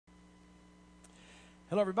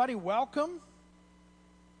Hello, everybody. Welcome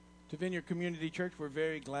to Vineyard Community Church. We're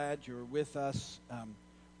very glad you're with us.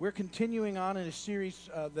 We're continuing on in a series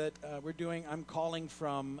that we're doing. I'm calling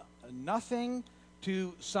From Nothing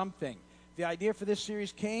to Something. The idea for this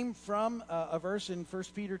series came from a verse in 1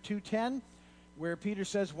 Peter 2:10, where Peter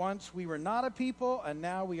says, once we were not a people, and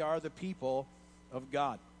now we are the people of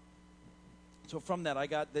God. So from that, I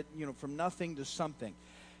got that, from nothing to something.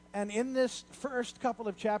 And in this first couple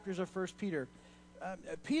of chapters of 1 Peter,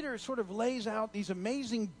 Peter sort of lays out these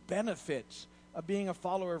amazing benefits of being a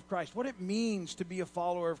follower of Christ, what it means to be a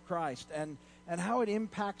follower of Christ, and how it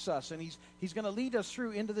impacts us. And he's going to lead us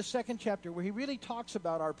through into the second chapter where he really talks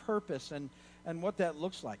about our purpose and what that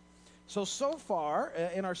looks like. So far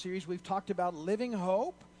in our series, we've talked about living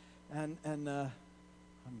hope, and I'm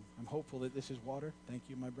hopeful that this is water. Thank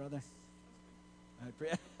you, my brother.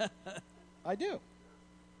 I do.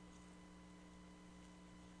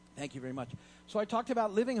 Thank you very much. So I talked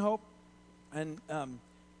about living hope and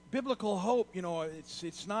biblical hope.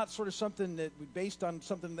 It's not sort of something that we based on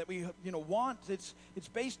something that we want. It's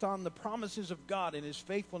based on the promises of God and His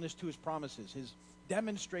faithfulness to His promises, His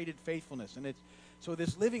demonstrated faithfulness. And so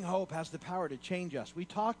this living hope has the power to change us. We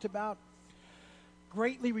talked about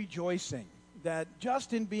greatly rejoicing that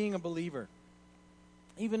just in being a believer,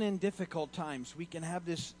 even in difficult times, we can have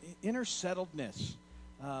this inner settledness.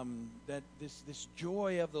 That this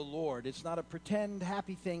joy of the Lord, it's not a pretend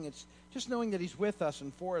happy thing. It's just knowing that He's with us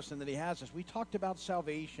and for us and that He has us. We talked about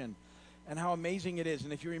salvation and how amazing it is.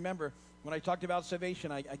 And if you remember, when I talked about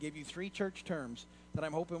salvation, I gave you 3 church terms that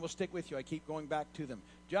I'm hoping will stick with you. I keep going back to them.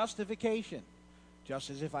 Justification,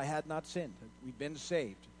 just as if I had not sinned. We've been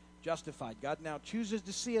saved, justified. God now chooses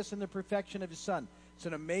to see us in the perfection of His Son. It's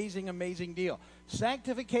an amazing, amazing deal.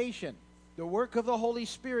 Sanctification, the work of the Holy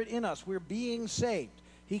Spirit in us. We're being saved.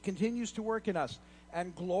 He continues to work in us.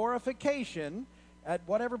 And glorification, at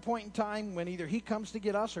whatever point in time when either He comes to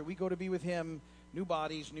get us or we go to be with Him, new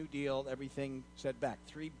bodies, new deal, everything set back.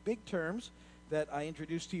 3 big terms that I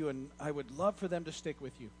introduced to you, and I would love for them to stick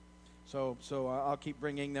with you. So I'll keep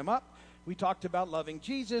bringing them up. We talked about loving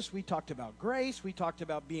Jesus. We talked about grace. We talked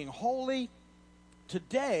about being holy.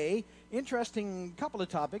 Today, interesting couple of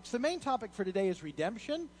topics. The main topic for today is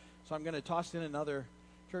redemption. So I'm going to toss in another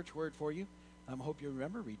church word for you. I hope you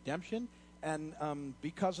remember redemption. And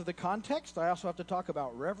because of the context, I also have to talk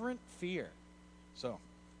about reverent fear. So,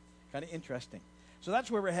 kind of interesting. So that's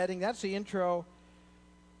where we're heading. That's the intro.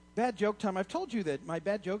 Bad joke time. I've told you that my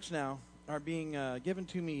bad jokes now are being given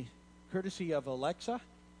to me courtesy of Alexa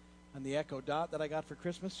and the Echo Dot that I got for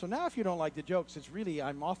Christmas. So now if you don't like the jokes, it's really,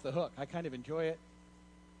 I'm off the hook. I kind of enjoy it.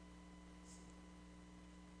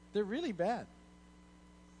 They're really bad.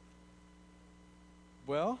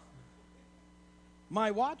 Well,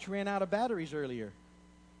 my watch ran out of batteries earlier.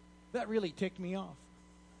 That really ticked me off.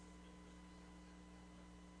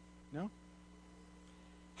 No?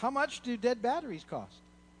 How much do dead batteries cost?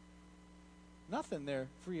 Nothing. They're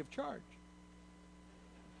free of charge.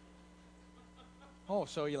 Oh,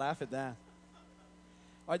 so you laugh at that.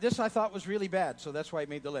 All right, this I thought was really bad, so that's why I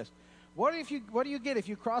made the list. What do you get if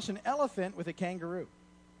you cross an elephant with a kangaroo?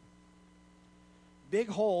 Big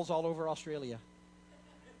holes all over Australia.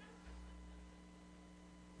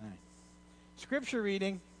 Scripture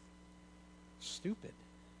reading, stupid.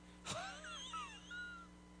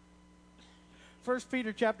 1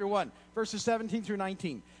 Peter chapter 1, verses 17 through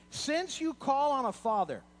 19. Since you call on a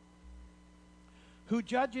Father who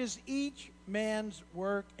judges each man's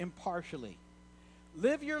work impartially,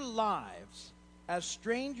 live your lives as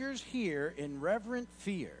strangers here in reverent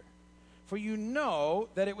fear. For you know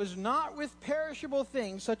that it was not with perishable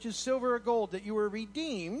things such as silver or gold that you were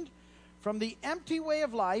redeemed from the empty way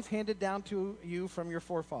of life handed down to you from your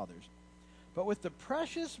forefathers, but with the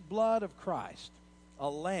precious blood of Christ, a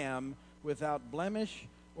lamb without blemish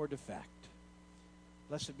or defect.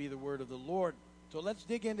 Blessed be the word of the Lord. So let's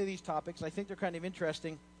dig into these topics. I think they're kind of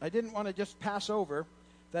interesting. I didn't want to just pass over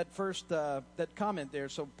that first that comment there.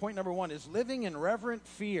 So point number 1 is living in reverent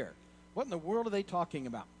fear. What in the world are they talking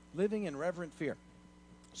about? Living in reverent fear.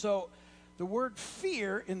 So the word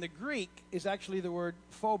fear in the Greek is actually the word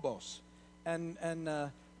phobos. And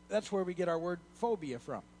that's where we get our word phobia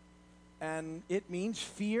from. And it means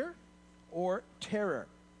fear or terror.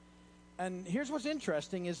 And here's what's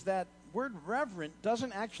interesting is that word reverent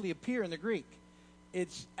doesn't actually appear in the Greek.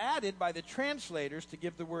 It's added by the translators to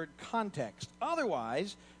give the word context.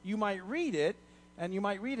 Otherwise, you might read it, and you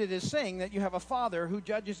might read it as saying that you have a Father who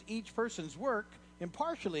judges each person's work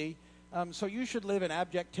impartially, so you should live in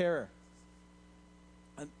abject terror.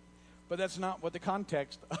 But that's not what the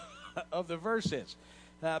context of the verse is.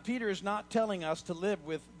 Peter is not telling us to live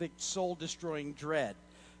with the soul-destroying dread.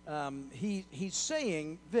 He's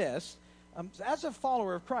saying this, as a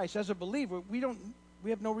follower of Christ, as a believer, we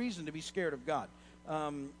have no reason to be scared of God.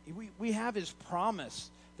 We have his promise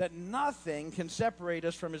that nothing can separate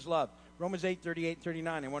us from his love. Romans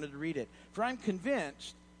 8:38-39, I wanted to read it. For I'm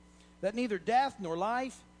convinced that neither death nor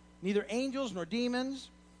life, neither angels nor demons,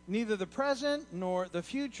 neither the present nor the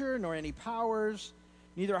future, nor any powers,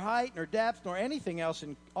 neither height nor depth, nor anything else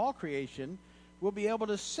in all creation will be able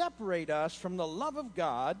to separate us from the love of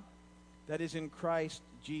God that is in Christ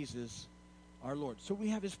Jesus our Lord. So we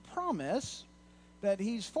have his promise that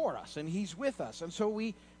he's for us and he's with us. And so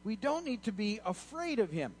we don't need to be afraid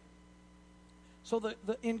of him. So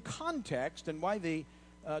in context, and why the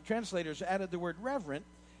translators added the word reverent,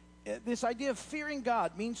 this idea of fearing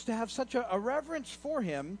God means to have such a reverence for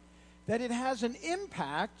him that it has an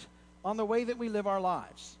impact on the way that we live our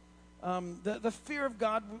lives. The fear of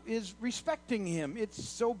God is respecting him,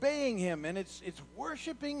 it's obeying him, and it's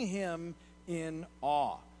worshiping him in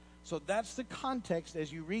awe. So that's the context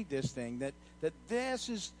as you read this thing, that this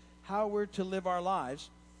is how we're to live our lives.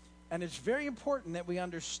 And it's very important that we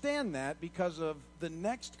understand that because of the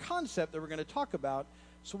next concept that we're going to talk about,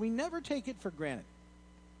 so we never take it for granted.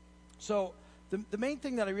 So the main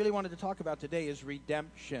thing that I really wanted to talk about today is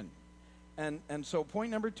redemption. And so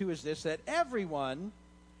point number 2 is this, that everyone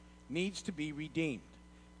needs to be redeemed.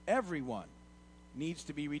 Everyone needs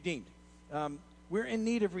to be redeemed. We're in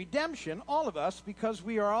need of redemption, all of us, because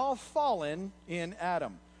we are all fallen in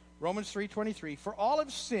Adam. Romans 3:23, for all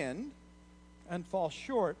have sinned and fall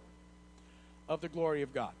short of the glory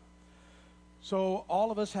of God. So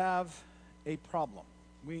all of us have a problem.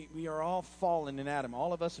 We are all fallen in Adam.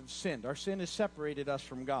 All of us have sinned. Our sin has separated us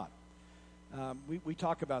from God. We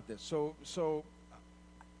talk about this.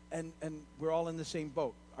 And we're all in the same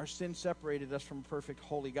boat. Our sin separated us from a perfect,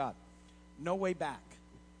 holy God. No way back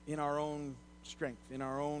in our own strength, in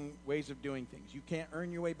our own ways of doing things. You can't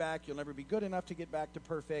earn your way back. You'll never be good enough to get back to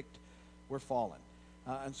perfect. We're fallen.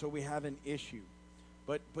 And so we have an issue.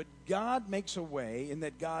 But God makes a way in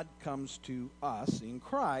that God comes to us in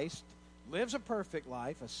Christ, lives a perfect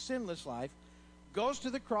life, a sinless life, goes to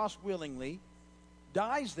the cross willingly,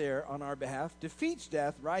 dies there on our behalf, defeats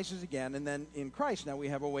death, rises again, and then in Christ now we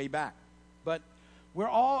have a way back. But we're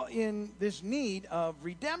all in this need of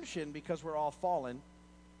redemption because we're all fallen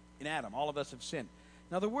in Adam. All of us have sinned.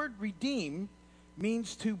 Now the word redeem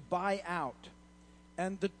means to buy out.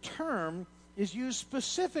 And the term is used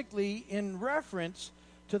specifically in reference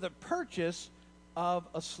to the purchase of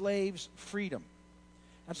a slave's freedom.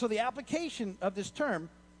 And so the application of this term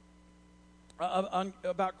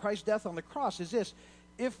about Christ's death on the cross is this.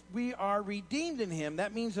 If we are redeemed in him,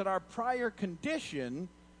 that means that our prior condition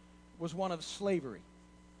was one of slavery.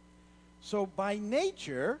 So by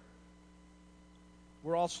nature,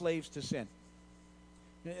 we're all slaves to sin.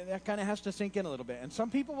 That kind of has to sink in a little bit. And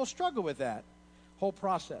some people will struggle with that whole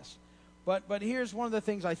process. But here's one of the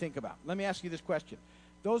things I think about. Let me ask you this question.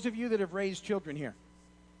 Those of you that have raised children here,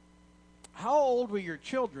 how old were your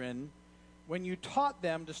children when you taught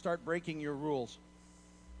them to start breaking your rules?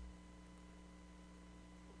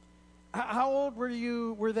 How old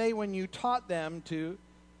were they when you taught them to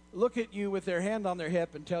look at you with their hand on their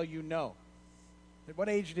hip and tell you no? At what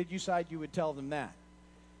age did you decide you would tell them that?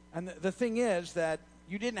 And the thing is that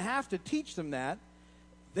you didn't have to teach them that.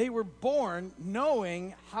 They were born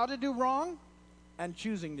knowing how to do wrong and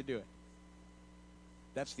choosing to do it.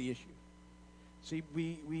 That's the issue. See,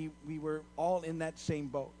 we were all in that same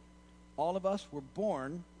boat. All of us were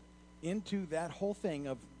born into that whole thing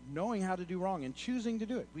of knowing how to do wrong and choosing to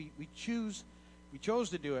do it. We chose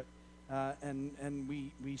to do it, and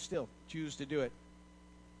we still choose to do it.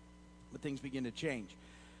 But things begin to change.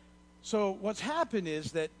 So what's happened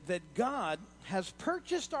is that God has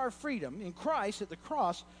purchased our freedom in Christ at the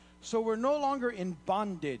cross, so we're no longer in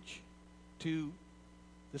bondage to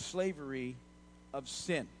the slavery of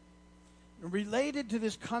sin. Related to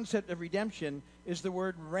this concept of redemption is the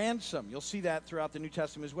word ransom. You'll see that throughout the New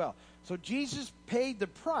Testament as well. So Jesus paid the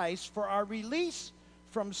price for our release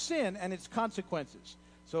from sin and its consequences.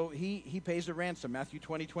 So he pays a ransom, Matthew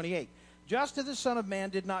 20:28. Just as the Son of Man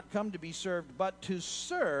did not come to be served, but to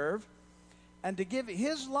serve and to give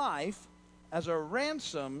his life as a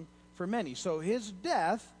ransom for many. So his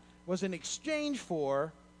death was in exchange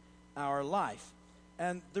for our life.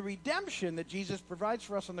 And the redemption that Jesus provides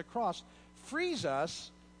for us on the cross frees us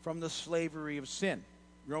from the slavery of sin.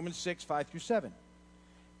 Romans 6:5-7.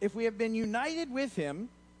 If we have been united with him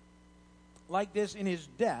like this in his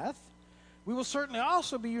death, we will certainly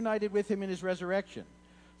also be united with him in his resurrection.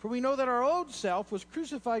 For we know that our old self was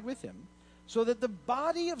crucified with him, so that the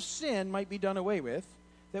body of sin might be done away with,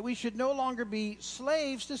 that we should no longer be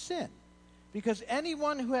slaves to sin, because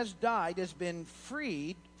anyone who has died has been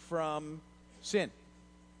freed from sin.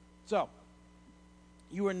 So,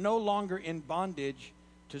 you are no longer in bondage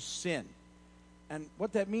to sin. And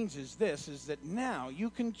what that means is this, is that now you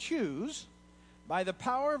can choose, by the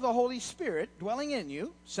power of the Holy Spirit dwelling in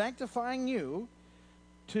you, sanctifying you,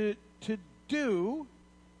 to do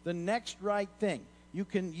the next right thing. You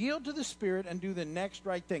can yield to the Spirit and do the next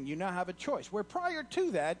right thing. You now have a choice. Where prior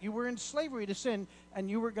to that, you were in slavery to sin, and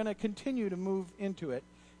you were going to continue to move into it,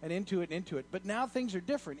 and into it, and into it. But now things are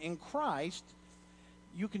different. In Christ,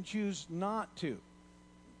 you can choose not to.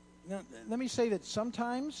 Now, let me say that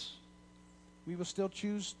sometimes we will still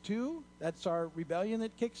choose to. That's our rebellion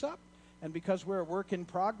that kicks up. And because we're a work in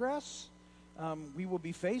progress, we will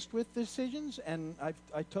be faced with decisions. And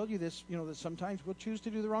I told you this, that sometimes we'll choose to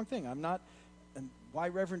do the wrong thing. And why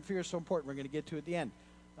reverent fear is so important, we're going to get to at the end.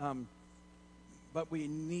 But we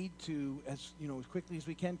need to, as quickly as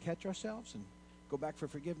we can, catch ourselves and go back for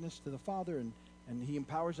forgiveness to the Father, and He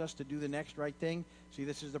empowers us to do the next right thing. See,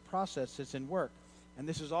 this is the process that's in work. And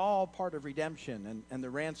this is all part of redemption and the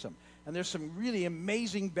ransom. And there's some really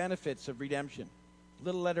amazing benefits of redemption.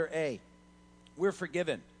 Little letter A. We're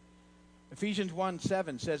forgiven. Ephesians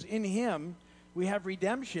 1:7 says, in Him we have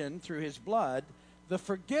redemption through His blood, the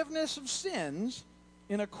forgiveness of sins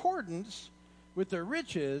in accordance with the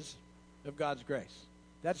riches of God's grace.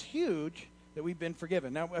 That's huge that we've been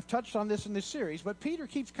forgiven. Now, I've touched on this in this series, but Peter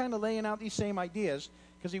keeps kind of laying out these same ideas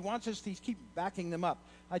because he wants us to keep backing them up.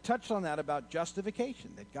 I touched on that about justification,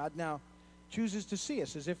 that God now chooses to see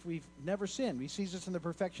us as if we've never sinned. He sees us in the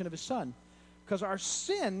perfection of His Son because our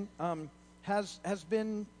sin has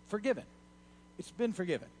been forgiven. It's been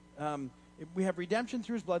forgiven. We have redemption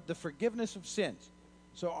through His blood, the forgiveness of sins.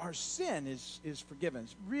 So our sin is forgiven.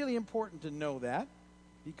 It's really important to know that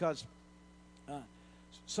because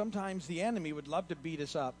sometimes the enemy would love to beat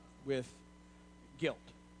us up with guilt.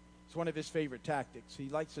 It's one of his favorite tactics. He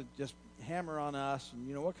likes to just hammer on us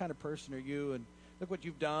and, what kind of person are you? And look what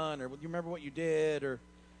you've done, or you remember what you did,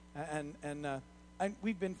 and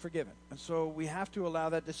we've been forgiven. And so we have to allow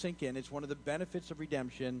that to sink in. It's one of the benefits of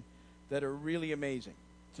redemption that are really amazing.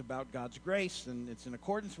 It's about God's grace, and it's in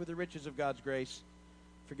accordance with the riches of God's grace,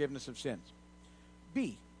 forgiveness of sins.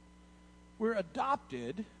 B, we're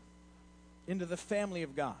adopted into the family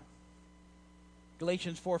of God.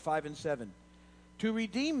 Galatians 4:5 and 7. To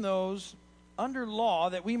redeem those under law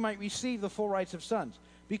that we might receive the full rights of sons.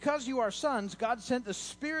 Because you are sons, God sent the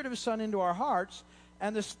Spirit of His Son into our hearts,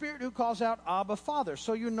 and the Spirit who calls out, Abba, Father.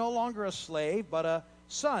 So you're no longer a slave, but a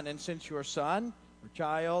son. And since you're a son or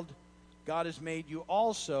child, God has made you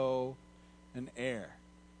also an heir.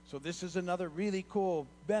 So this is another really cool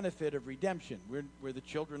benefit of redemption. We're the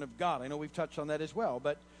children of God. I know we've touched on that as well,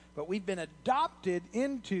 but we've been adopted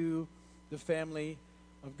into the family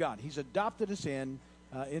of God. He's adopted us in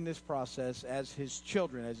this process as His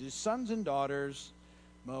children, as His sons and daughters.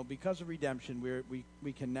 Well, because of redemption,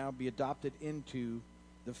 we can now be adopted into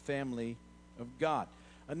the family of God.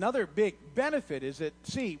 Another big benefit is that,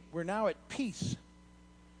 we're now at peace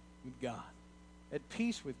with God. At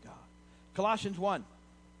peace with God. Colossians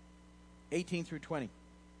 1:18 through 20.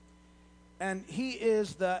 And He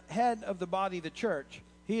is the head of the body, the church.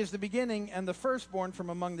 He is the beginning and the firstborn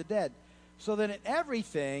from among the dead, so that in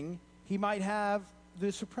everything He might have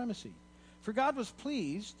the supremacy. For God was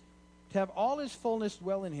pleased to have all His fullness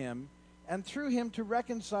dwell in Him, and through Him to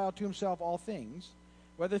reconcile to Himself all things,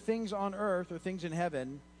 whether things on earth or things in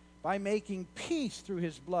heaven, by making peace through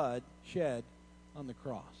His blood shed on the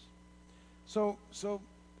cross. So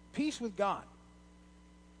peace with God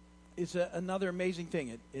is another amazing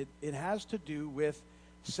thing. It has to do with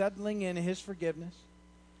settling in His forgiveness,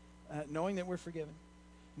 knowing that we're forgiven,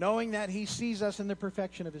 knowing that He sees us in the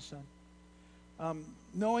perfection of His Son,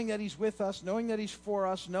 knowing that He's with us, knowing that He's for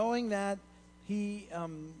us, knowing that He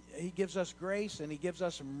gives us grace and He gives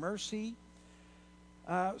us mercy,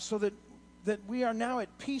 so that we are now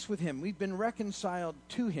at peace with Him. We've been reconciled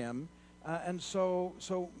to Him, and so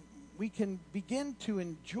we can begin to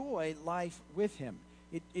enjoy life with Him.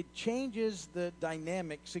 It changes the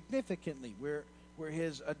dynamic significantly. We're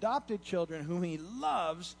His adopted children whom He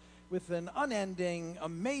loves with an unending,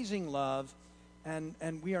 amazing love,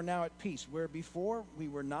 and we are now at peace. Where before we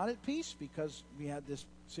were not at peace because we had this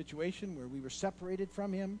situation where we were separated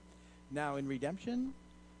from Him. Now in redemption,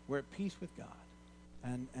 we're at peace with God.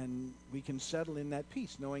 And we can settle in that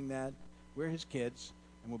peace, knowing that we're His kids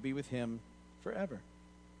and we'll be with Him forever.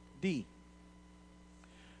 D,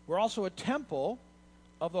 we're also a temple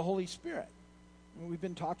of the Holy Spirit. We've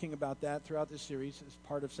been talking about that throughout this series as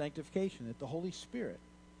part of sanctification, that the Holy Spirit,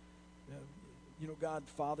 God,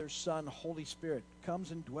 Father, Son, Holy Spirit,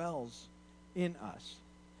 comes and dwells in us.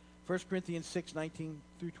 1 Corinthians 6:19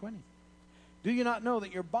 through 20. Do you not know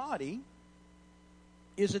that your body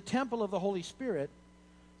is a temple of the Holy Spirit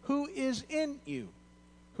who is in you,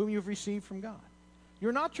 whom you've received from God?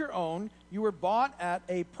 You're not your own. You were bought at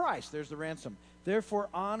a price. There's the ransom. Therefore,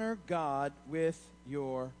 honor God with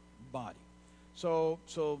your body. So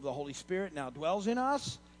the Holy Spirit now dwells in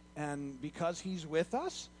us, and because He's with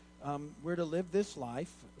us, we're to live this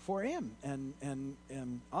life for Him and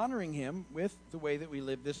honoring Him with the way that we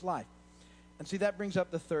live this life. And see, that brings up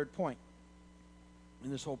the third point in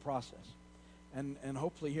this whole process. And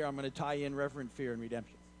hopefully here I'm going to tie in reverent fear and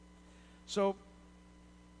redemption. So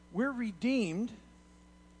we're redeemed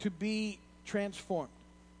to be transformed.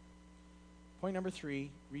 Point number 3,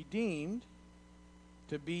 redeemed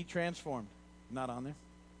to be transformed. Not on there?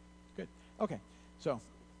 Good. Okay. So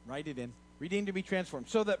write it in. Redeemed to be transformed.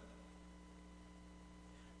 So that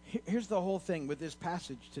here's the whole thing with this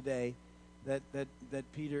passage today that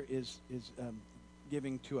Peter is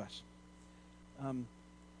giving to us.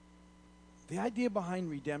 The idea behind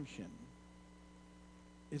redemption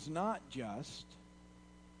is not just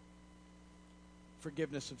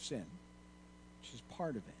forgiveness of sin, which is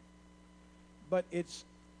part of it, but it's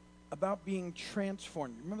about being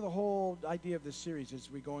transformed. Remember, the whole idea of this series is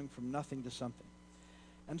we're going from nothing to something.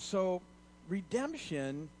 And so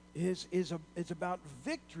redemption is about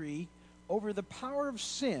victory over the power of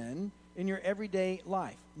sin in your everyday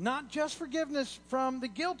life. Not just forgiveness from the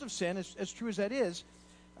guilt of sin, as true as that is.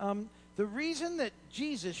 The reason that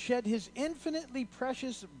Jesus shed His infinitely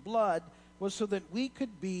precious blood was so that we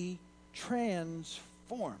could be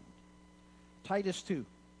transformed. Titus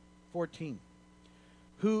 2:14.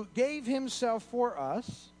 Who gave Himself for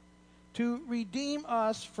us to redeem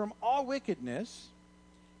us from all wickedness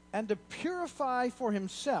and to purify for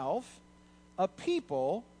Himself a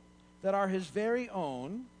people that are His very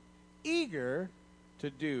own, eager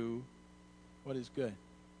to do what is good.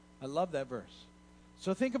 I love that verse.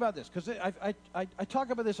 So think about this, because I talk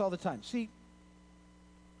about this all the time. See,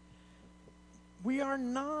 we are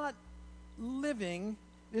not living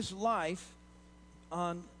this life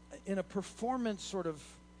in a performance sort of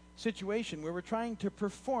situation where we're trying to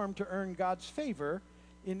perform to earn God's favor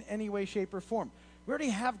in any way, shape, or form. We already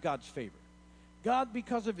have God's favor. God,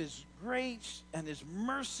 because of His grace and His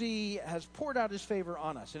mercy, has poured out His favor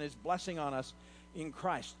on us and His blessing on us in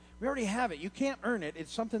Christ. We already have it. You can't earn it.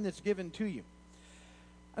 It's something that's given to you.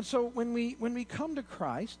 And so when we come to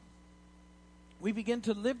Christ, we begin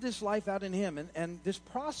to live this life out in Him. And this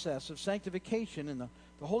process of sanctification and the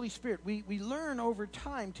Holy Spirit, we learn over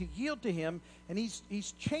time to yield to Him, and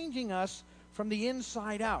He's changing us from the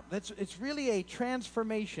inside out. It's really a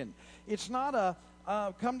transformation. It's not a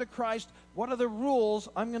come to Christ, what are the rules?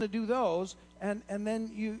 I'm going to do those. And then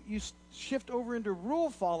you shift over into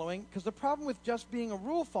rule following, because the problem with just being a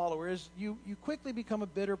rule follower is you quickly become a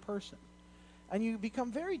bitter person. And you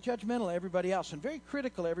become very judgmental of everybody else and very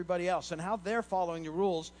critical of everybody else and how they're following the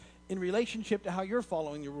rules in relationship to how you're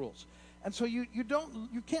following the rules. And so you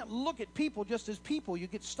can't look at people just as people. You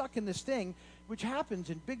get stuck in this thing, which happens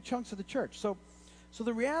in big chunks of the church. So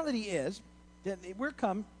the reality is that we're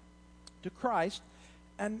come to Christ,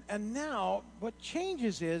 and now what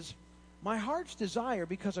changes is my heart's desire,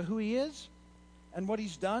 because of who He is and what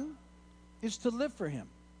He's done, is to live for Him.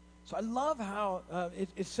 So I love how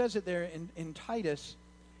it says it there in Titus,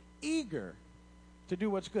 eager to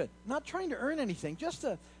do what's good. Not trying to earn anything, just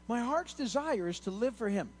my heart's desire is to live for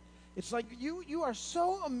Him. It's like you are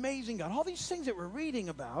so amazing, God. All these things that we're reading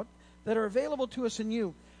about that are available to us in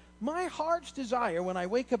You. My heart's desire when I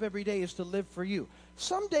wake up every day is to live for You.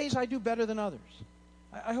 Some days I do better than others.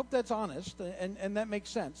 I hope that's honest and that makes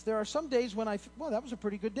sense. There are some days when well, that was a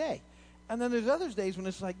pretty good day. And then there's other days when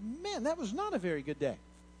it's like, man, that was not a very good day.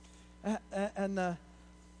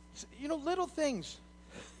 Little things.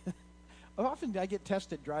 Often I get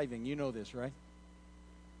tested driving. You know this, right?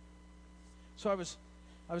 So I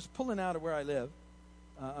was pulling out of where I live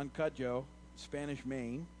on Cudjoe, Spanish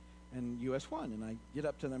Main, and US 1. And I get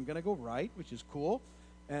up to them. I'm going to go right, which is cool.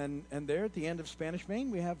 And there at the end of Spanish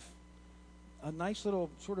Main, we have a nice little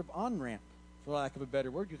sort of on-ramp, for lack of a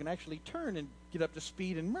better word. You can actually turn and get up to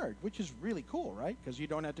speed and merge, which is really cool, right? Because you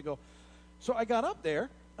don't have to go. So I got up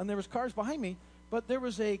there, and there was cars behind me, but there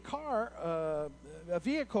was a car, a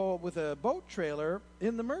vehicle with a boat trailer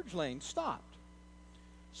in the merge lane stopped.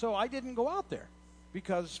 So I didn't go out there,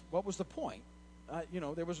 because what was the point?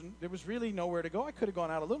 There was really nowhere to go. I could have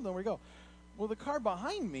gone out a little, nowhere to go. Well, the car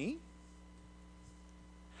behind me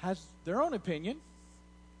has their own opinion,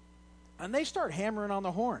 and they start hammering on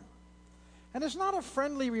the horn. And it's not a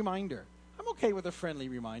friendly reminder. I'm okay with a friendly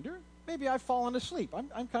reminder. Maybe I've fallen asleep.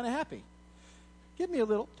 I'm kind of happy. Give me a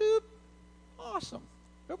little doop. Awesome.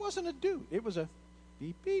 It wasn't a doot. It was a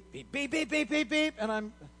beep, beep, beep, beep, beep, beep, beep, beep.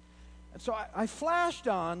 And so I flashed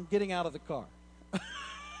on getting out of the car.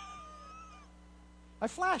 I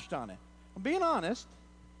flashed on it. I'm being honest.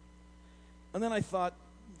 And then I thought,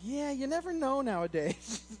 yeah, you never know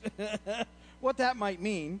nowadays what that might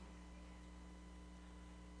mean.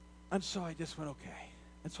 And so I just went, okay.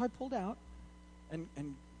 And so I pulled out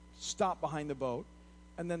and stopped behind the boat.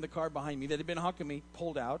 And then the car behind me that had been honking me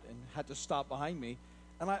pulled out and had to stop behind me.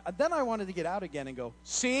 And then I wanted to get out again and go,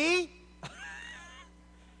 see?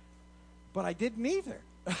 But I didn't either.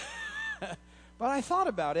 But I thought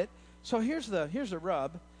about it. So here's the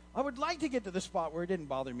rub. I would like to get to the spot where it didn't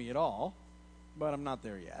bother me at all, but I'm not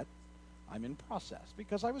there yet. I'm in process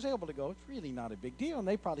because I was able to go, it's really not a big deal, and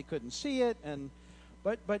they probably couldn't see it.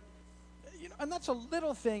 But you know, and that's a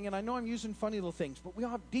little thing, and I know I'm using funny little things, but we all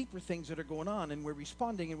have deeper things that are going on, and we're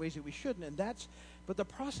responding in ways that we shouldn't, but the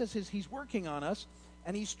process is he's working on us,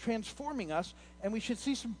 and he's transforming us, and we should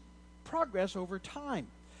see some progress over time.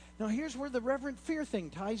 Now, here's where the reverent fear thing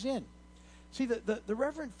ties in. See, the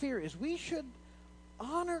reverent fear is we should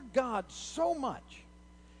honor God so much,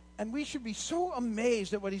 and we should be so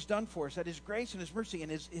amazed at what he's done for us, at his grace and his mercy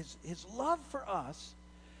and his love for us,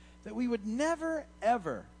 that we would never,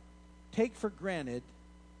 ever take for granted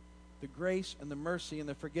the grace and the mercy and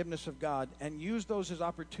the forgiveness of God and use those as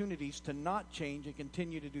opportunities to not change and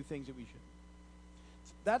continue to do things that we shouldn't.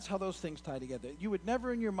 That's how those things tie together. You would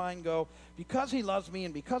never in your mind go, because he loves me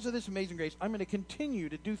and because of this amazing grace, I'm going to continue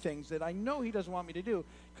to do things that I know he doesn't want me to do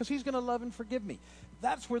because he's going to love and forgive me.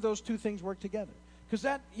 That's where those two things work together.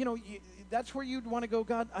 Because that's where you'd want to go,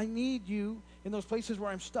 God, I need you in those places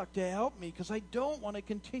where I'm stuck to help me because I don't want to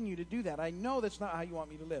continue to do that. I know that's not how you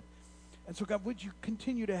want me to live. And so, God, would you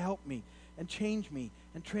continue to help me and change me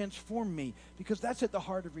and transform me? Because that's at the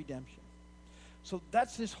heart of redemption. So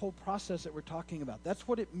that's this whole process that we're talking about. That's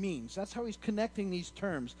what it means. That's how he's connecting these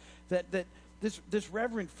terms. That this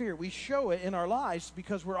reverent fear, we show it in our lives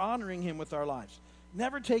because we're honoring him with our lives.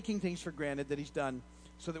 Never taking things for granted that he's done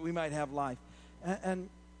so that we might have life. And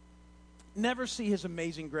never see his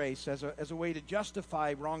amazing grace as a way to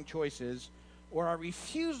justify wrong choices or our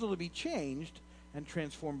refusal to be changed and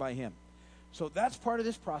transformed by him. So that's part of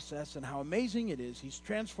this process and how amazing it is. He's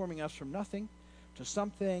transforming us from nothing to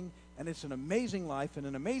something, and it's an amazing life and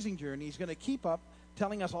an amazing journey. He's going to keep up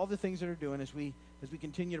telling us all the things that are doing as we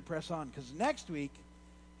continue to press on. Because next week,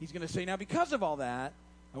 he's going to say, now because of all that,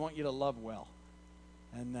 I want you to love well.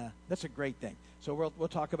 And that's a great thing. So we'll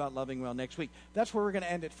talk about loving well next week. That's where we're going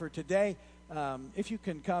to end it for today. If you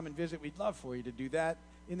can come and visit, we'd love for you to do that.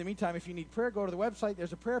 In the meantime, if you need prayer, go to the website.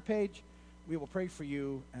 There's a prayer page. We will pray for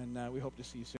you, and we hope to see you soon.